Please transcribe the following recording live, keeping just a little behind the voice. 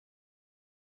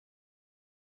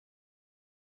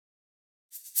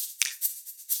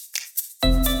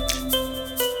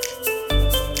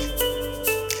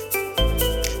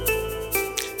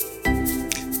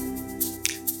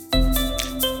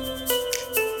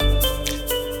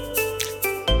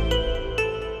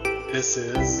This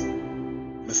is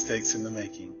Mistakes in the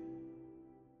Making.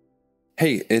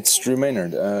 Hey, it's Drew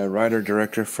Maynard,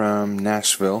 writer-director from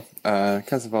Nashville.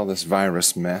 Because of all this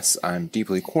virus mess, I'm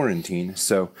deeply quarantined,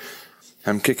 so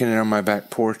I'm kicking it on my back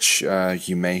porch.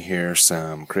 You may hear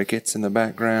some crickets in the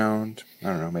background. I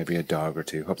don't know, maybe a dog or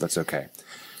two. Hope that's okay.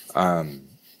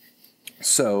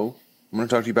 So, I'm going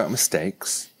to talk to you about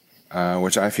mistakes,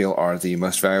 which I feel are the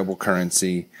most valuable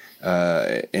currency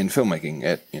in filmmaking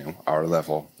at our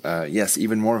level. Yes,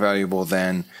 even more valuable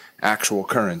than actual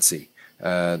currency.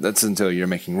 That's until you're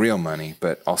making real money,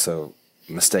 but also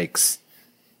mistakes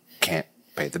can't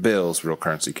pay the bills. Real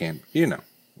currency can't,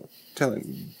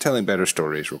 telling better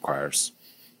stories requires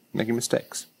making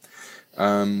mistakes.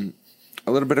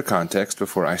 A little bit of context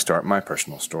before I start my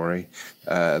personal story.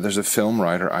 There's a film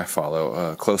writer I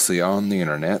follow closely on the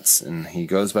internets, and he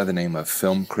goes by the name of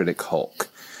Film Critic Hulk.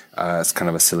 It's kind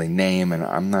of a silly name, and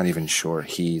I'm not even sure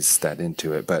he's that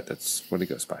into it, but that's what he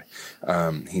goes by.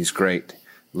 He's great.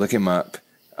 Look him up.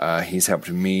 He's helped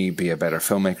me be a better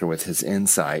filmmaker with his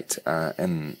insight,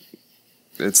 and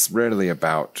it's rarely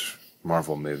about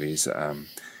Marvel movies,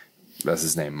 as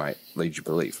his name might lead you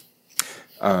to believe.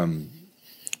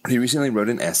 He recently wrote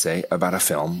an essay about a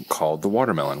film called The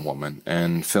Watermelon Woman,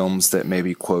 and films that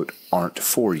maybe, quote, aren't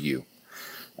for you.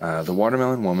 The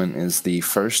Watermelon Woman is the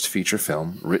first feature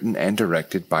film written and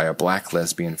directed by a black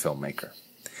lesbian filmmaker.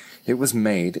 It was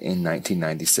made in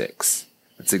 1996.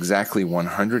 It's exactly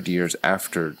 100 years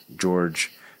after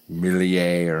George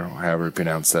Méliès, or however you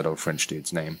pronounce that old French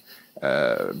dude's name,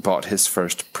 bought his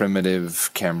first primitive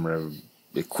camera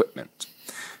equipment.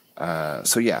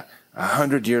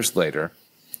 100 years later,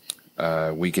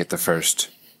 we get the first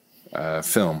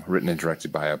film written and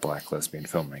directed by a black lesbian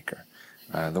filmmaker.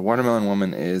 The Watermelon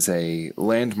Woman is a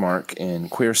landmark in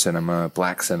queer cinema,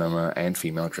 black cinema, and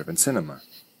female-driven cinema.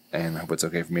 And I hope it's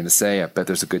okay for me to say, I bet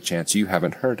there's a good chance you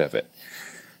haven't heard of it.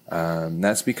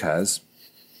 That's because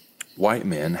white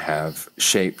men have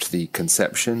shaped the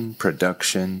conception,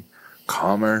 production,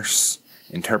 commerce,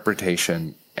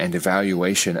 interpretation, and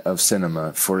evaluation of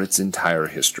cinema for its entire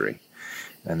history.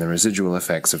 And the residual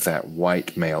effects of that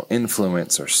white male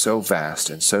influence are so vast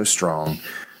and so strong,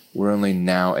 we're only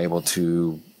now able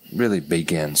to really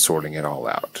begin sorting it all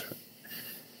out.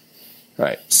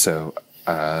 Right, so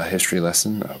history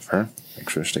lesson over.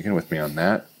 Thanks for sticking with me on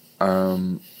that.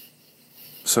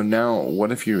 So now,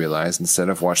 what if you realize instead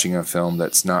of watching a film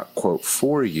that's not, quote,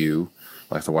 for you,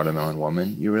 like The Watermelon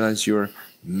Woman, you realize you're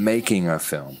making a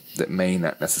film that may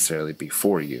not necessarily be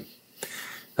for you?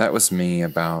 That was me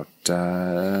about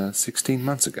 16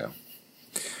 months ago.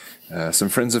 Some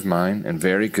friends of mine and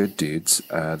very good dudes,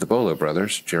 the Bolo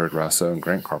brothers, Jared Rosso and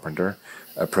Grant Carpenter,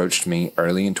 approached me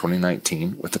early in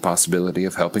 2019 with the possibility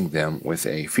of helping them with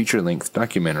a feature-length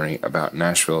documentary about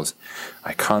Nashville's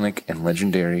iconic and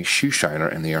legendary shoe shiner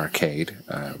in the arcade,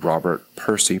 Robert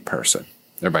Percy Person.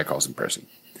 Everybody calls him Percy.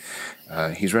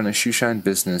 He's run a shoe shine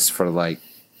business for like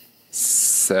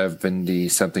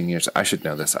 70-something years. I should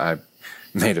know this. I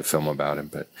made a film about him,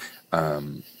 but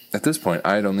at this point,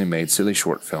 I had only made silly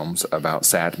short films about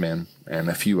sad men and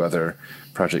a few other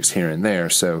projects here and there,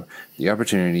 so the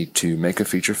opportunity to make a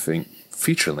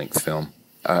feature-length film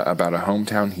about a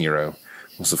hometown hero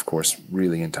was, of course,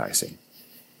 really enticing.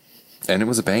 And it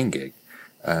was a bang gig.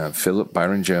 Philip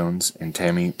Byron Jones and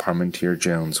Tammy Parmentier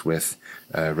Jones with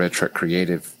Red Truck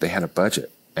Creative, they had a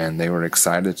budget, and they were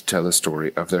excited to tell the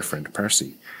story of their friend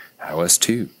Percy. I was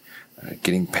too.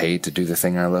 Getting paid to do the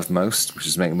thing I love most, which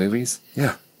is make movies?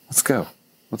 Yeah, let's go.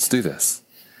 Let's do this.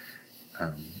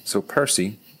 So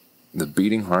Percy, the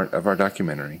beating heart of our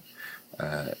documentary,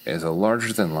 is a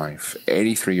larger-than-life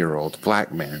 83-year-old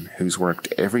black man who's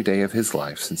worked every day of his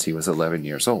life since he was 11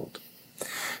 years old.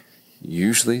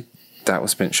 Usually, that was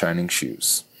spent shining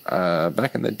shoes.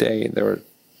 Back in the day,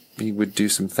 he would do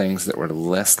some things that were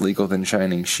less legal than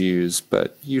shining shoes,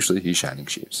 but usually he's shining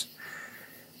shoes.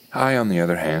 I, on the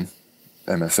other hand,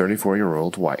 am a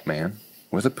 34-year-old white man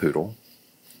with a poodle,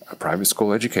 a private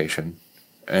school education,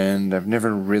 and I've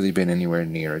never really been anywhere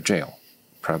near a jail.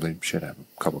 Probably should have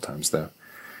a couple times, though.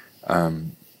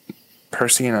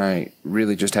 Percy and I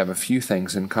really just have a few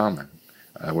things in common.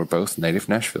 We're both native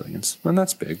Nashvillians, and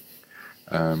that's big.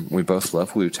 We both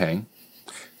love Wu-Tang,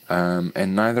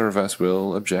 and neither of us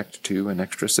will object to an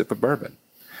extra sip of bourbon.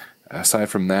 Aside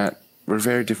from that, we're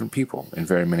very different people in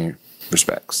very many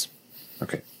respects.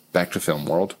 Okay, back to film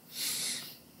world.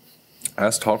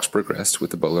 As talks progressed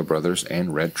with the Bolo Brothers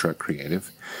and Red Truck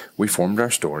Creative, we formed our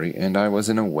story, and I was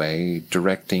in a way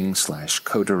directing /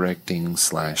 co-directing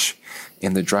 /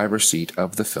 in the driver's seat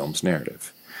of the film's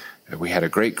narrative. We had a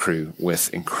great crew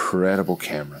with incredible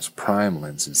cameras, prime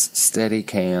lenses, steady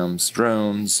cams,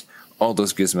 drones, all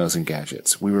those gizmos and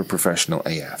gadgets. We were professional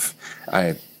AF.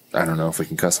 I don't know if we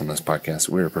can cuss on this podcast.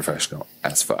 We were professional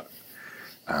as fuck.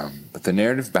 But the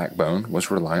narrative backbone was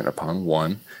reliant upon,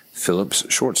 one, Philip's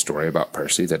short story about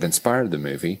Percy that inspired the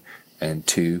movie, and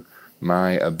two,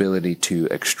 my ability to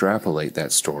extrapolate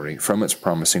that story from its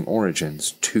promising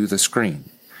origins to the screen.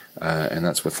 And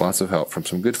that's with lots of help from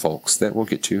some good folks that we'll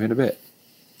get to in a bit.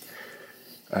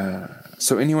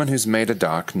 So anyone who's made a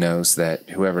doc knows that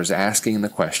whoever's asking the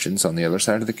questions on the other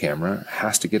side of the camera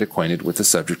has to get acquainted with the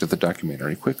subject of the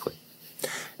documentary quickly.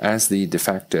 As the de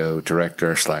facto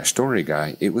director/story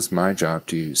guy, it was my job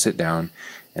to sit down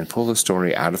and pull the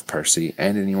story out of Percy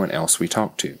and anyone else we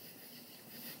talked to.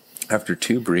 After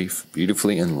 2 brief,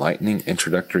 beautifully enlightening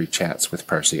introductory chats with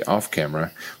Percy off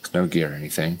camera, with no gear or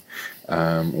anything,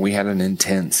 we had an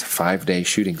intense 5-day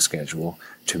shooting schedule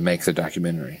to make the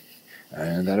documentary.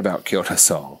 And that about killed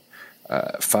us all.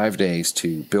 5 days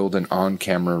to build an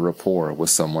on-camera rapport with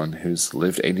someone who's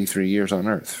lived 83 years on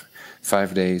Earth.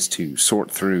 5 days to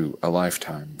sort through a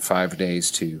lifetime. 5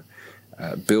 days to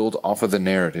build off of the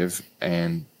narrative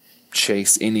and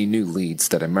chase any new leads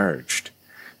that emerged.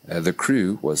 The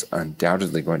crew was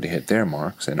undoubtedly going to hit their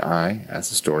marks, and I,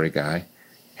 as a story guy,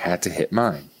 had to hit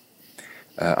mine.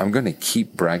 I'm going to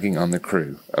keep bragging on the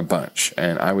crew a bunch,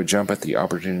 and I would jump at the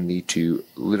opportunity to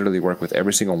literally work with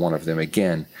every single one of them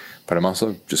again, but I'm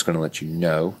also just going to let you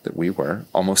know that we were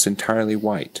almost entirely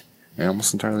white and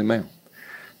almost entirely male.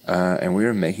 And we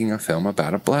were making a film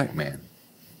about a black man.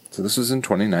 So this was in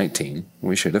 2019.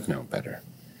 We should have known better.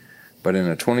 But in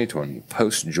a 2020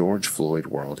 post-George Floyd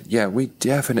world, yeah, we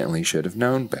definitely should have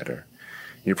known better.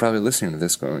 You're probably listening to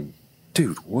this going,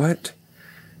 dude, what?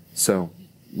 So,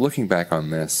 looking back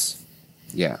on this,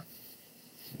 yeah,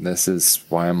 this is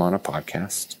why I'm on a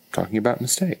podcast talking about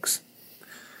mistakes.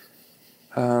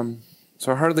 So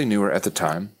I hardly knew her at the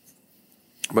time,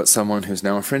 but someone who's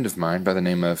now a friend of mine by the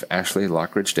name of Ashley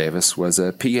Lockridge Davis was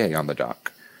a PA on the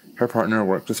doc. Her partner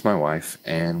worked with my wife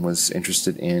and was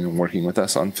interested in working with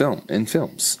us on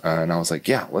films. And I was like,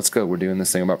 yeah, let's go. We're doing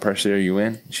this thing about Percy. Are you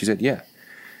in? She said, yeah.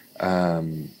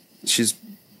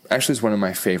 Ashley's one of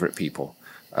my favorite people.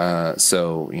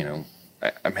 So, you know,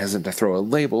 I'm hesitant to throw a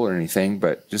label or anything,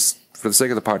 but just for the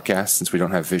sake of the podcast, since we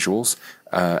don't have visuals,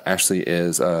 Ashley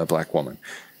is a black woman.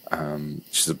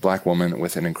 She's a black woman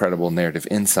with an incredible narrative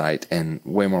insight and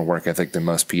way more work ethic than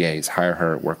most PAs. Hire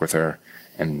her, work with her,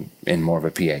 and in more of a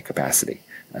PA capacity.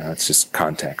 It's just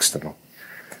context that'll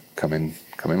come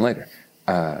in later.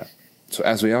 So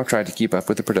as we all tried to keep up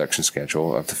with the production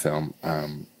schedule of the film,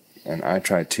 and I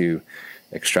tried to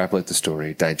extrapolate the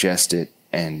story, digest it,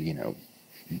 and, you know,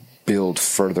 build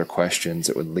further questions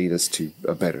that would lead us to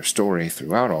a better story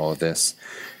throughout all of this,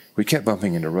 we kept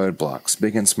bumping into roadblocks,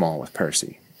 big and small, with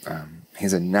Percy.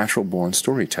 He's a natural-born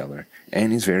storyteller,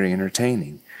 and he's very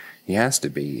entertaining. He has to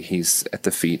be. He's at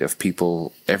the feet of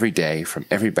people every day from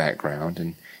every background,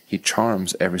 and he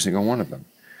charms every single one of them.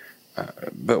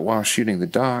 But while shooting the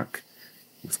doc,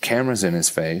 with cameras in his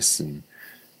face and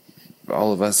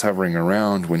all of us hovering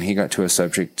around, when he got to a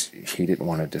subject he didn't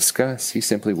want to discuss, he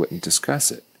simply wouldn't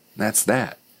discuss it. That's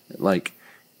that. Like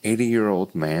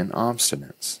 80-year-old man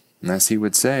obstinance. And as he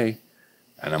would say,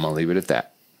 and I'm going to leave it at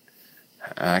that.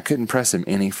 I couldn't press him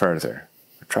any further.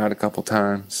 I tried a couple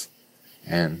times,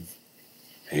 and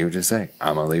he would just say,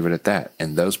 I'm going to leave it at that.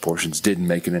 And those portions didn't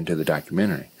make it into the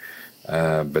documentary.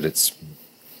 But it's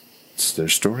their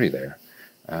story there.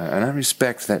 And I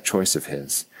respect that choice of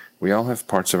his. We all have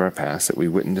parts of our past that we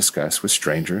wouldn't discuss with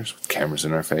strangers, with cameras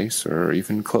in our face, or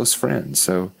even close friends.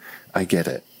 So I get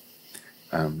it.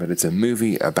 But it's a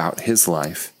movie about his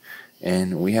life,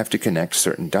 and we have to connect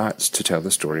certain dots to tell the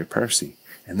story of Percy.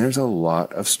 And there's a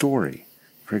lot of story.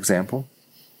 For example,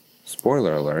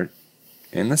 spoiler alert,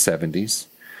 in the 70s,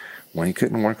 when he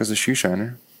couldn't work as a shoe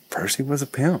shiner, Percy was a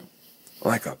pimp.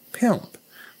 Like a pimp.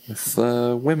 With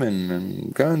women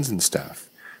and guns and stuff.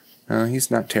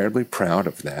 He's not terribly proud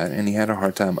of that, and he had a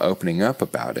hard time opening up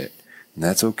about it. And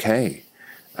that's okay.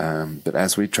 But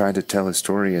as we tried to tell his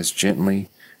story as gently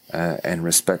and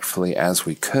respectfully as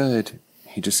we could,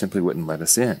 he just simply wouldn't let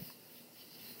us in.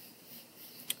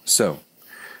 So,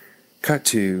 cut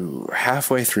to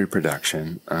halfway through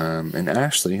production, and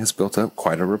Ashley has built up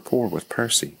quite a rapport with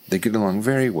Percy. They get along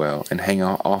very well and hang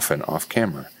out often off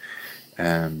camera.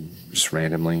 Just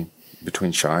randomly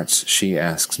between shots, she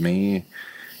asks me,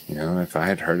 you know, if I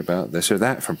had heard about this or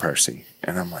that from Percy.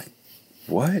 And I'm like,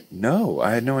 what? No,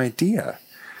 I had no idea.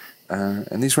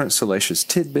 And these weren't salacious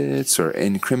tidbits or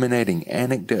incriminating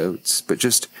anecdotes, but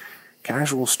just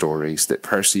casual stories that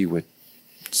Percy would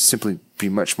simply be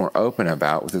much more open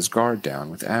about with his guard down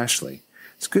with Ashley.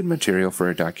 It's good material for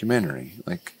a documentary.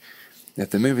 Like, if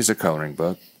the movie's a coloring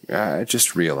book, I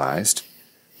just realized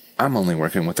I'm only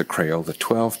working with a Crayola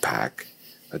 12-pack,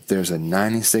 but there's a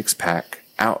 96-pack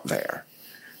out there.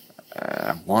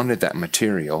 I wanted that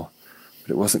material,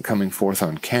 but it wasn't coming forth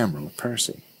on camera with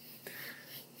Percy.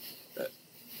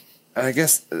 I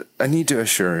guess I need to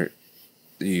assure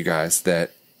you guys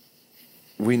that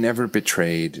we never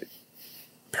betrayed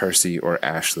Percy or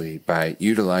Ashley by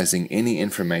utilizing any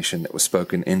information that was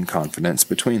spoken in confidence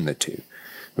between the two.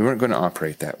 We weren't going to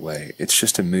operate that way. It's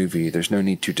just a movie. There's no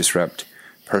need to disrupt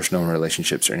personal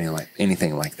relationships or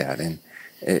anything like that. And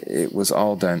it was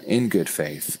all done in good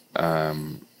faith.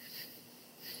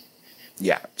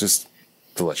 Just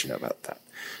to let you know about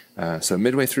that. So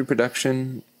midway through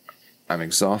production, I'm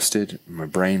exhausted. My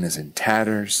brain is in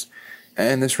tatters.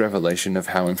 And this revelation of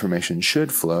how information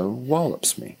should flow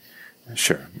wallops me.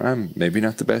 Sure, I'm maybe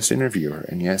not the best interviewer,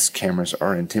 and yes, cameras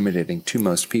are intimidating to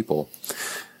most people,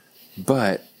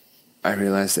 but I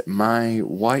realized that my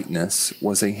whiteness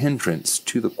was a hindrance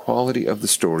to the quality of the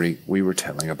story we were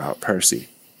telling about Percy.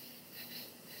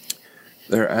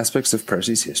 There are aspects of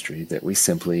Percy's history that we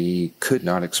simply could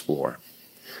not explore.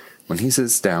 When he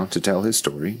sits down to tell his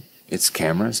story, it's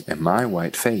cameras and my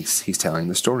white face he's telling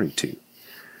the story to.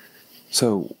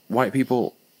 So, white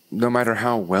people, no matter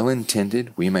how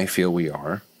well-intended we may feel we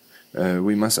are,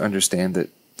 we must understand that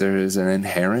there is an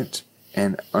inherent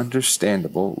and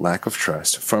understandable lack of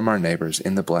trust from our neighbors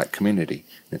in the black community.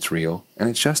 It's real and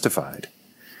it's justified.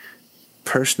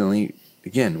 Personally,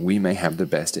 again, we may have the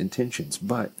best intentions,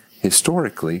 but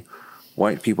historically,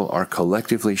 white people are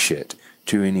collectively shit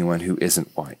to anyone who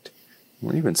isn't white.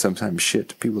 Or even sometimes shit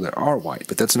to people that are white,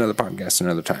 but that's another podcast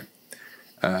another time.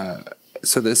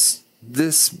 So this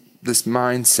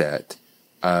mindset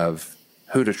of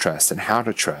who to trust and how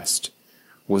to trust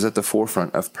was at the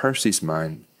forefront of Percy's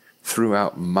mind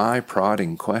throughout my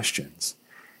prodding questions.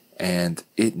 And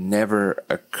it never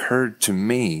occurred to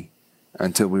me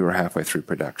until we were halfway through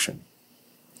production.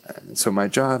 So my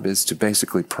job is to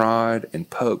basically prod and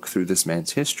poke through this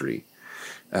man's history.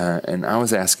 And I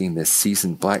was asking this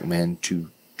seasoned black man to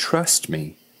trust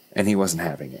me, and he wasn't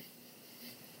having it.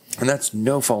 And that's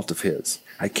no fault of his.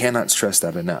 I cannot stress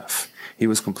that enough. He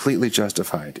was completely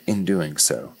justified in doing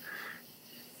so.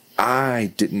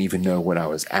 I didn't even know what I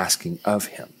was asking of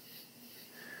him.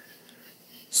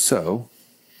 So,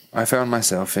 I found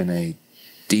myself in a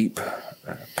deep,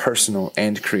 personal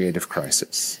and creative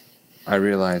crisis. I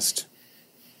realized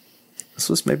this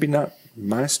was maybe not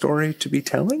my story to be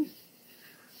telling.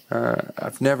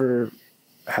 I've never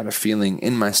had a feeling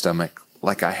in my stomach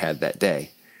like I had that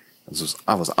day.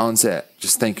 I was on set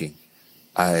just thinking,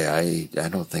 I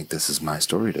don't think this is my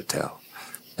story to tell.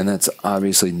 And that's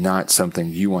obviously not something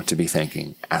you want to be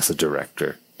thinking as a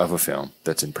director of a film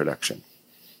that's in production.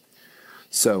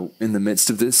 So in the midst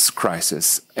of this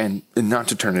crisis, and not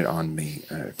to turn it on me,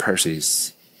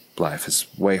 Percy's life is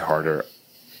way harder.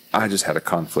 I just had a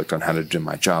conflict on how to do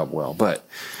my job well. But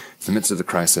in the midst of the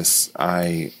crisis,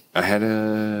 I had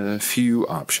a few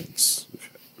options.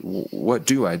 What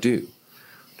do I do?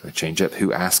 Do I change up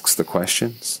who asks the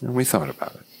questions? And we thought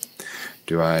about it.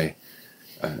 Do I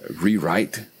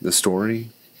rewrite the story?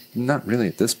 Not really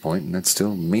at this point, and that's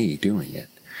still me doing it.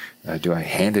 Do I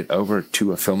hand it over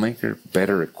to a filmmaker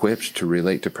better equipped to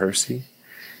relate to Percy?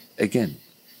 Again,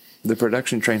 the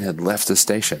production train had left the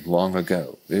station long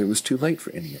ago. It was too late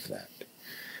for any of that.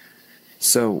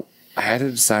 So I had to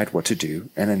decide what to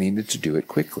do, and I needed to do it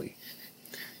quickly.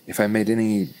 If I made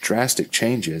any drastic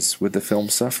changes, would the film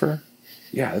suffer?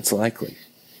 Yeah, it's likely.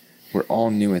 We're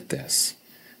all new at this.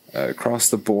 Across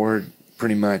the board,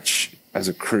 pretty much as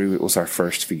a crew, it was our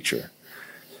first feature.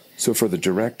 So for the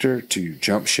director to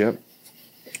jump ship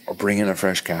or bring in a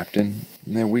fresh captain,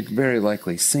 then we'd very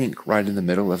likely sink right in the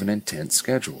middle of an intense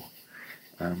schedule.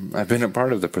 I've been a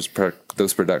part of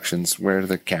those productions where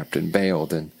the captain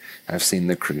bailed, and I've seen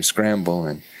the crew scramble,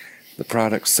 and the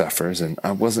product suffers, and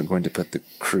I wasn't going to put the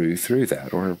crew through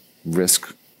that or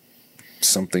risk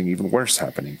something even worse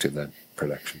happening to the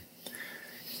production.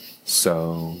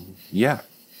 So, yeah,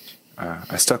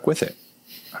 I stuck with it.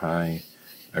 I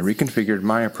reconfigured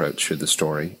my approach to the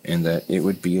story in that it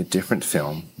would be a different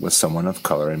film with someone of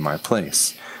color in my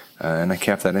place, and I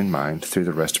kept that in mind through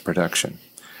the rest of production.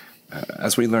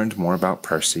 As we learned more about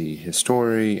Percy, his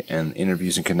story, and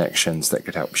interviews and connections that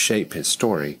could help shape his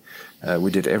story,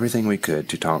 we did everything we could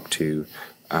to talk to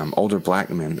older black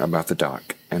men about the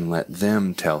doc and let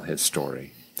them tell his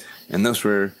story. And those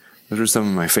were some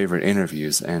of my favorite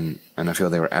interviews, and I feel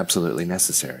they were absolutely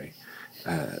necessary.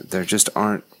 there just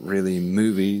aren't really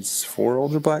movies for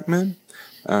older black men,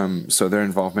 so their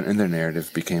involvement in their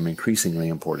narrative became increasingly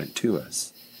important to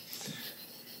us.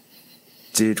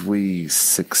 Did we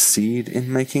succeed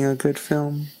in making a good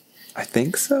film? I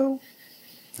think so.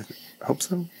 I hope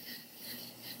so.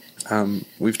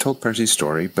 We've told Percy's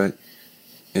story, but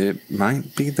it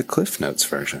might be the Cliff Notes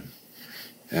version.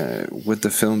 Would the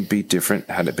film be different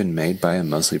had it been made by a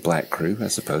mostly black crew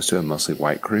as opposed to a mostly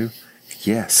white crew?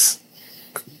 Yes.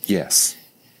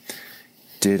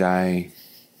 Did I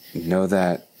know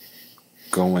that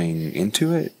going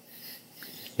into it?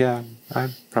 Yeah, I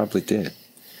probably did.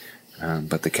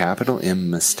 But the capital M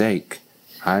mistake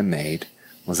I made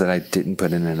was that I didn't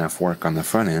put in enough work on the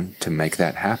front end to make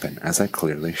that happen, as I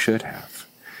clearly should have.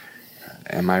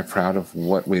 Am I proud of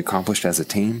what we accomplished as a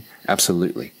team?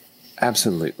 Absolutely.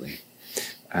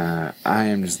 I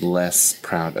am just less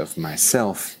proud of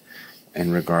myself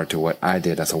in regard to what I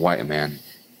did as a white man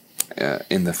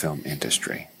in the film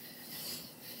industry.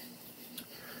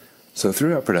 So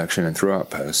throughout production and throughout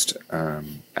post,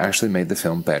 Ashley made the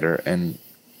film better, and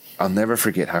I'll never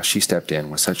forget how she stepped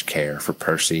in with such care for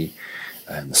Percy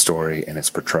and the story and its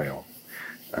portrayal.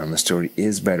 The story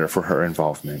is better for her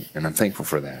involvement, and I'm thankful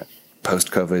for that.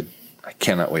 Post-COVID, I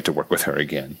cannot wait to work with her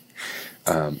again.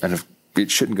 And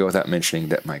it shouldn't go without mentioning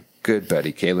that my good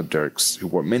buddy, Caleb Dirks, who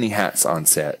wore many hats on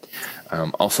set,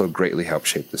 also greatly helped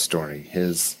shape the story.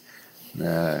 His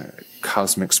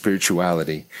cosmic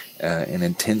spirituality and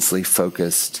intensely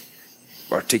focused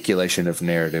articulation of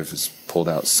narrative has pulled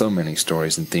out so many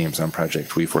stories and themes on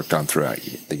projects we've worked on throughout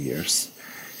the years.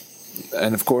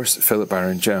 And of course, Philip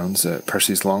Byron Jones,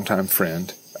 Percy's longtime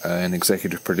friend and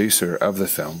executive producer of the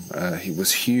film, he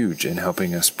was huge in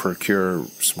helping us procure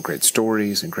some great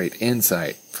stories and great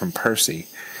insight from Percy.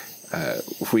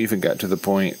 We even got to the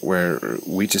point where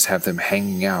we just have them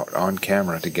hanging out on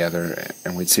camera together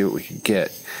and we'd see what we could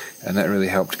get. And that really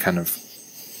helped kind of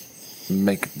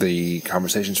make the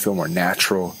conversations feel more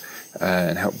natural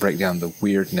and help break down the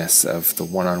weirdness of the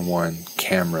one-on-one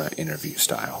camera interview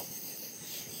style.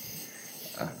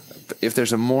 If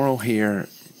there's a moral here,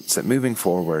 it's that moving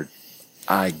forward,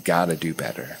 I gotta do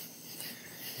better.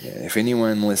 If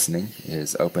anyone listening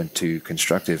is open to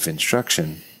constructive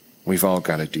instruction, we've all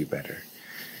got to do better.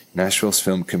 Nashville's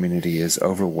film community is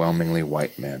overwhelmingly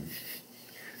white men.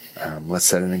 Let's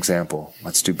set an example.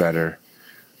 Let's do better.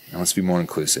 And let's be more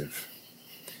inclusive.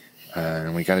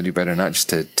 And we got to do better not just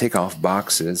to tick off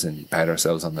boxes and pat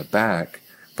ourselves on the back,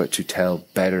 but to tell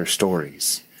better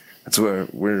stories. That's where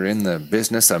we're in the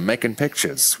business of making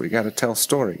pictures. We got to tell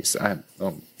stories. I'm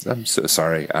so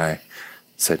sorry I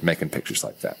said making pictures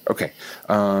like that. Okay.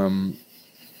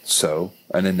 So,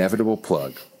 an inevitable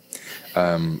plug.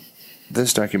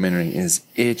 This documentary is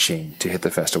itching to hit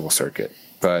the festival circuit,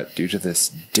 but due to this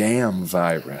damn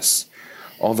virus,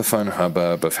 all the fun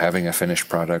hubbub of having a finished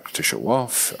product to show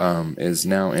off is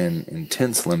now in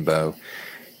intense limbo,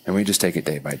 and we just take it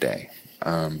day by day.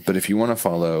 But if you want to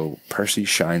follow Percy's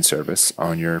Shine Service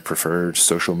on your preferred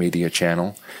social media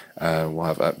channel, we'll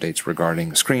have updates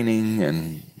regarding screening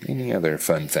and any other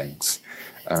fun things.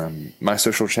 My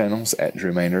social channels at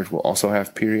Drew Maynard will also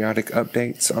have periodic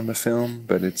updates on the film,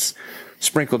 but it's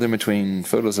sprinkled in between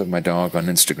photos of my dog on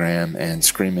Instagram and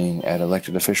screaming at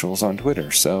elected officials on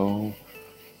Twitter. So,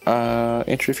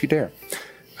 enter if you dare.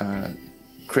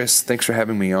 Chris, thanks for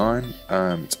having me on.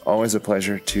 It's always a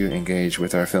pleasure to engage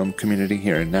with our film community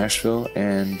here in Nashville,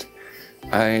 and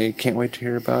I can't wait to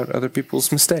hear about other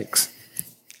people's mistakes.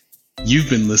 You've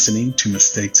been listening to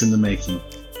Mistakes in the Making.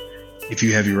 If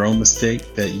you have your own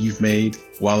mistake that you've made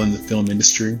while in the film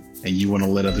industry and you want to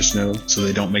let others know so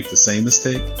they don't make the same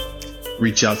mistake,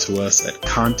 reach out to us at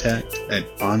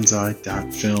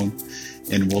contact@bonsai.film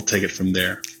and we'll take it from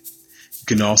there. You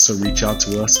can also reach out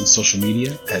to us on social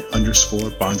media at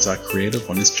 _Bonsai Creative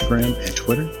on Instagram and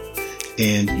Twitter,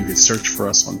 and you can search for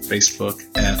us on Facebook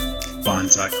at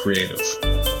Bonsai Creative.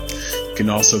 You can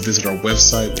also visit our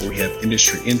website where we have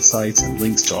industry insights and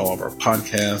links to all of our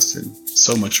podcasts and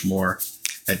so much more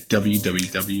at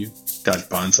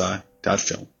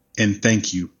www.bonsai.film. And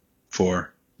thank you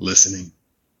for listening.